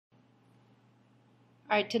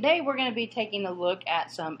All right, today we're going to be taking a look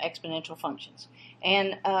at some exponential functions.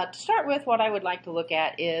 And to start with, what I would like to look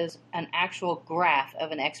at is an actual graph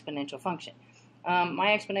of an exponential function. My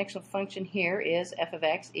exponential function here is f of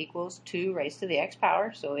x equals 2 raised to the x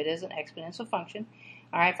power, so it is an exponential function.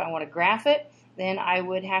 All right, if I want to graph it, then I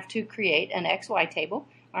would have to create an xy table.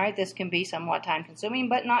 All right, this can be somewhat time consuming,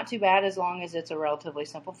 but not too bad as long as it's a relatively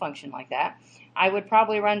simple function like that. I would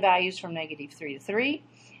probably run values from -3 to 3.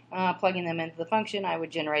 Plugging them into the function, I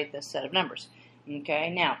would generate this set of numbers. Okay,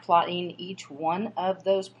 now plotting each one of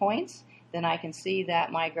those points, then I can see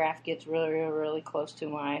that my graph gets really close to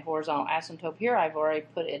my horizontal asymptote here. I've already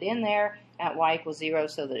put it in there at y equals 0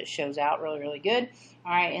 so that it shows out really good.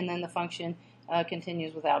 All right, and then the function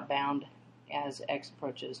continues without bound as x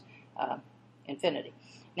approaches infinity.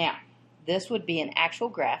 Now, this would be an actual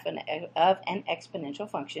graph of an exponential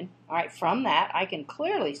function. All right, from that, I can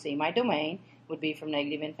clearly see my domain would be from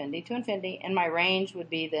 -infinity to infinity, and my range would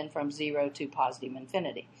be then from 0 to positive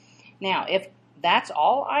infinity. Now, if that's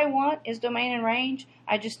all I want is domain and range,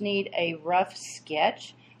 I just need a rough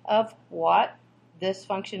sketch of what this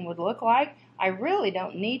function would look like. I really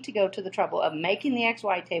don't need to go to the trouble of making the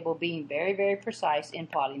xy table being very precise in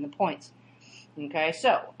plotting the points. Okay,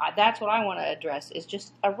 so that's what I want to address is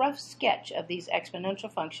just a rough sketch of these exponential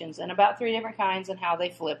functions and about 3 different kinds and how they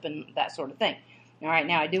flip and that sort of thing. All right,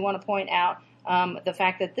 now I do want to point out the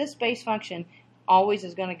fact that this base function always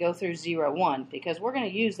is going to go through 0, 1 because we're going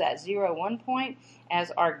to use that 0, 1 point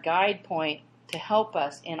as our guide point to help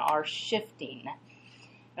us in our shifting.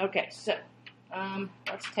 Okay, so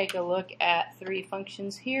let's take a look at 3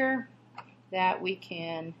 functions here that we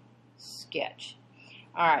can sketch.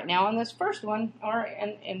 All right, now on this first one,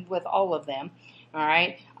 and with all of them, all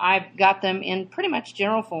right, I've got them in pretty much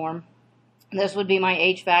general form. This would be my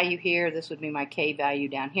h value here. This would be my k value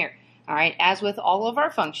down here. All right, as with all of our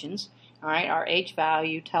functions, all right, our h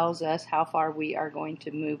value tells us how far we are going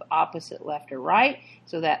to move opposite left or right.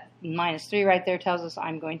 So that -3 right there tells us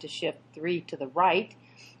I'm going to shift 3 to the right.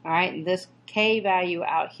 All right, and this k value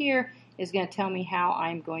out here is going to tell me how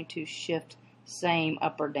I'm going to shift same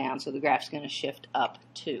up or down. So the graph's going to shift up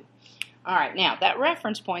too. All right, now that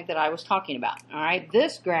reference point that I was talking about, all right,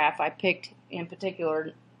 this graph I picked in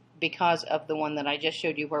particular because of the one that I just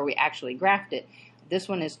showed you where we actually graphed it. This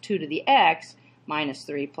one is 2 to the x minus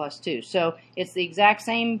 3 plus 2. So it's the exact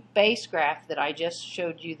same base graph that I just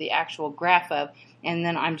showed you the actual graph of, and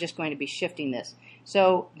then I'm just going to be shifting this.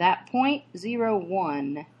 So that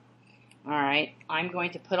 0.01, all right, I'm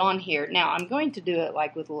going to put on here. Now I'm going to do it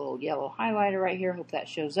like with a little yellow highlighter right here. Hope that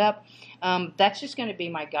shows up. That's just going to be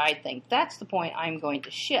my guide thing. That's the point I'm going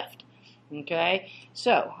to shift. Okay,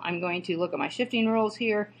 so I'm going to look at my shifting rules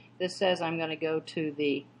here. This says I'm going to go to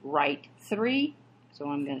the right 3. So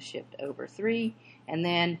I'm going to shift over 3 and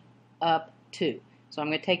then up 2. So I'm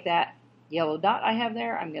going to take that yellow dot I have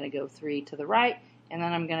there. I'm going to go 3 to the right and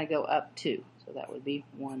then I'm going to go up 2. So that would be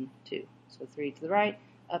 1, 2. So 3 to the right,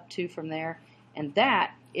 up 2 from there. And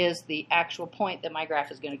that is the actual point that my graph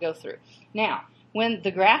is going to go through. Now, when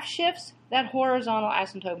the graph shifts, that horizontal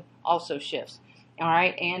asymptote also shifts. All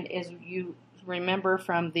right, and as you remember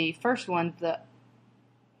from the first one, the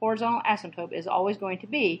horizontal asymptote is always going to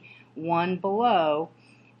be 1 below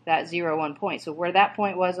that 0, 1 point. So where that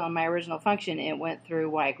point was on my original function, it went through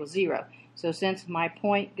y equals 0. So since my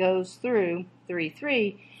point goes through 3,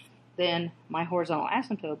 3, then my horizontal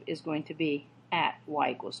asymptote is going to be at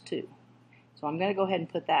y equals 2. So I'm going to go ahead and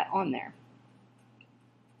put that on there.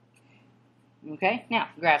 Okay, now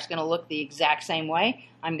the graph's going to look the exact same way.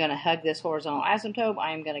 I'm going to hug this horizontal asymptote.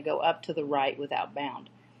 I'm going to go up to the right without bound.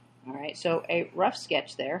 All right, so a rough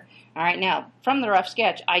sketch there. All right, now from the rough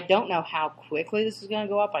sketch, I don't know how quickly this is going to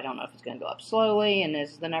go up. I don't know if it's going to go up slowly, and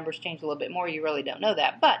as the numbers change a little bit more, you really don't know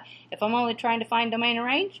that. But if I'm only trying to find domain and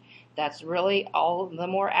range, that's really all the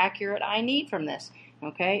more accurate I need from this.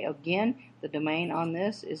 Okay, again, the domain on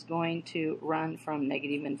this is going to run from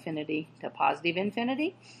 -infinity to positive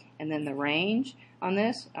infinity. And then the range on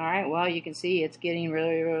this, all right, well, you can see it's getting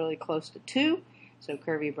really close to 2. So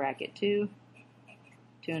curvy bracket 2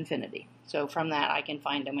 to infinity. So from that, I can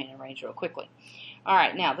find domain and range real quickly. All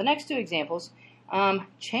right, now the next 2 examples,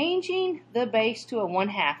 changing the base to a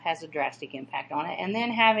 1/2 has a drastic impact on it, and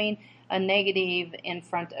then having a negative in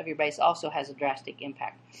front of your base also has a drastic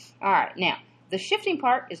impact. All right, now the shifting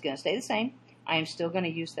part is going to stay the same. I am still going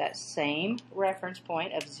to use that same reference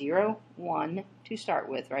point of 0, 1 to start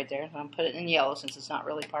with right there. I'm going to put it in yellow since it's not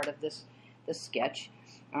really part of this sketch.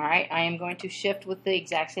 All right, I am going to shift with the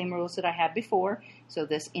exact same rules that I had before. So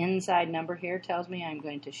this inside number here tells me I'm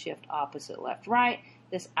going to shift opposite left, right.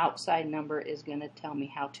 This outside number is going to tell me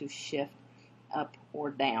how to shift up or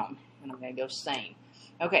down. And I'm going to go same.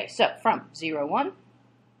 Okay, so from 0, 1,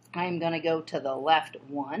 I'm going to go to the left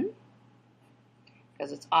 1,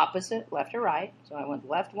 because it's opposite, left or right. So I went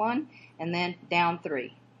left 1, and then down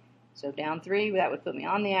 3. So down 3, that would put me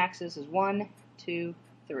on the axis, is 1, 2,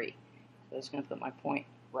 3. So it's going to put my point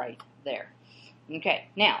right there. Okay,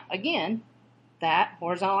 now, again, that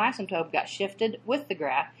horizontal asymptote got shifted with the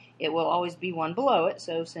graph. It will always be 1 below it,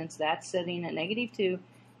 so since that's sitting at -2,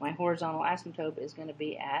 my horizontal asymptote is going to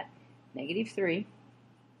be at -3.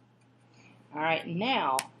 All right,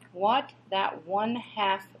 now, what that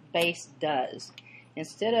 1/2 base does,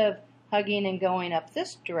 instead of hugging and going up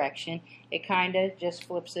this direction, it kind of just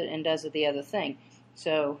flips it and does it the other thing.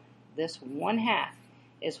 So this 1/2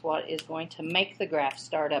 is what is going to make the graph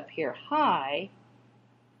start up here high,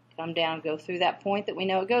 come down, go through that point that we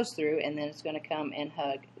know it goes through, and then it's going to come and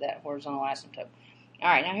hug that horizontal asymptote. All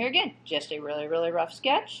right, now here again, just a really, really rough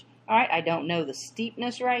sketch. All right, I don't know the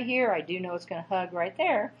steepness right here. I do know it's going to hug right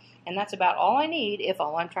there, and that's about all I need if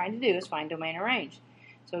all I'm trying to do is find domain or range.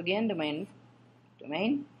 So again, domain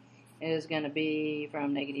is going to be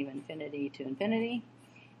from -infinity to infinity,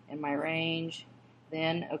 and my range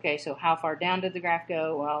then, okay, so how far down did the graph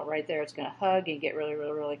go? Well, right there it's going to hug and get really,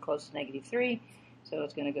 really, really close to -3. So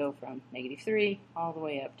it's going to go from -3 all the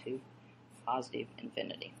way up to positive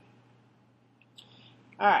infinity.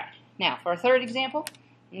 All right, now for a third example,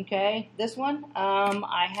 okay, this one,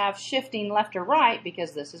 I have shifting left or right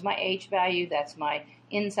because this is my h value, that's my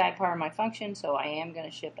inside part of my function, so I am going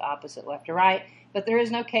to shift opposite left or right, but there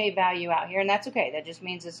is no k value out here, and that's okay. That just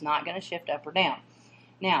means it's not going to shift up or down.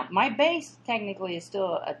 Now, my base technically is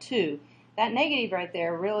still a 2. That negative right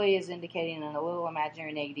there really is indicating a little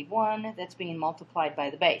imaginary -1 that's being multiplied by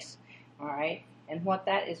the base. All right, and what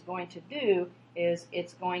that is going to do is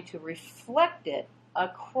it's going to reflect it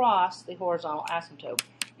across the horizontal asymptote.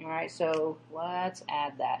 All right, so let's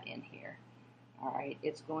add that in here. All right,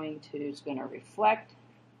 it's going to reflect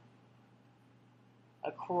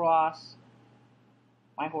across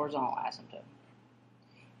my horizontal asymptote.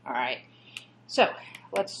 All right, so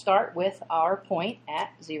let's start with our point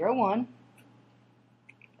at 0, 1.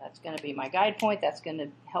 That's going to be my guide point. That's going to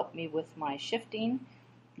help me with my shifting.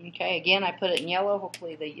 Okay, again, I put it in yellow.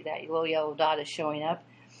 Hopefully that little yellow dot is showing up.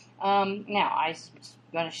 Now, I'm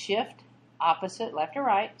going to shift opposite left or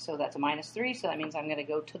right, so that's a -3, so that means I'm going to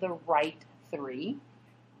go to the right 3.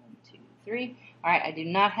 1, 2, 3. All right, I do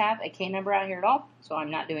not have a k number out here at all, so I'm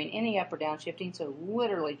not doing any up or down shifting, so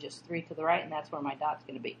literally just 3 to the right, and that's where my dot's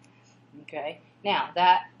going to be. Okay, now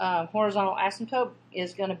that horizontal asymptote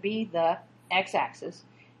is going to be the x-axis.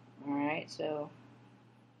 All right, so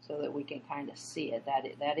that we can kind of see it.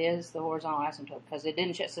 That is the horizontal asymptote because it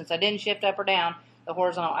didn't shift. Since I didn't shift up or down, the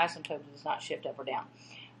horizontal asymptote does not shift up or down.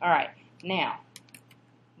 All right, now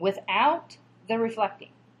without the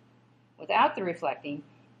reflecting,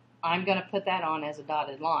 I'm going to put that on as a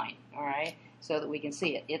dotted line. All right, so that we can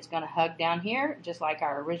see it. It's going to hug down here just like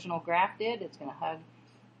our original graph did. It's going to hug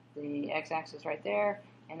the x-axis right there,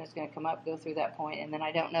 and it's going to come up, go through that point, and then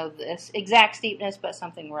I don't know this exact steepness, but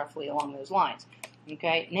something roughly along those lines.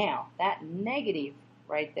 Okay, now that negative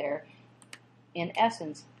right there, in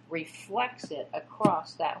essence, reflects it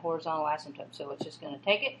across that horizontal asymptote. So it's just going to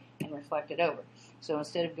take it and reflect it over. So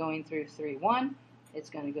instead of going through 3, 1,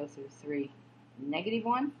 it's going to go through 3,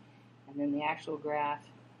 -1, and then the actual graph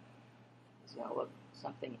is going to look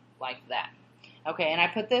something like that. Okay, and I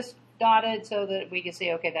put this dotted so that we can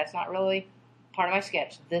see, okay, that's not really part of my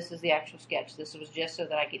sketch. This is the actual sketch. This was just so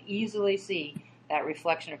that I could easily see that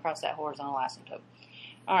reflection across that horizontal asymptote.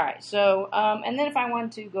 All right, so, and then if I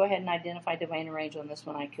wanted to go ahead and identify domain and range on this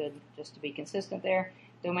one, I could, just to be consistent there.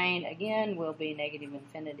 Domain, again, will be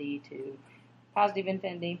 -infinity to positive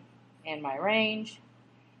infinity, and my range.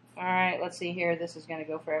 All right, let's see here. This is going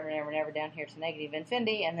to go forever and ever and ever down here to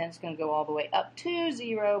 -infinity, and then it's going to go all the way up to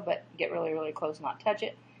 0, but get really, really close, not touch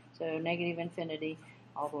it. So -infinity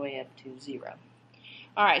all the way up to 0.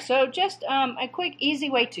 All right, so just a quick, easy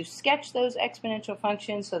way to sketch those exponential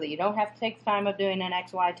functions so that you don't have to take the time of doing an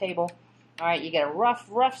XY table. All right, you get a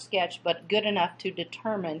rough sketch, but good enough to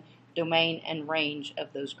determine domain and range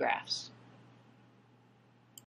of those graphs.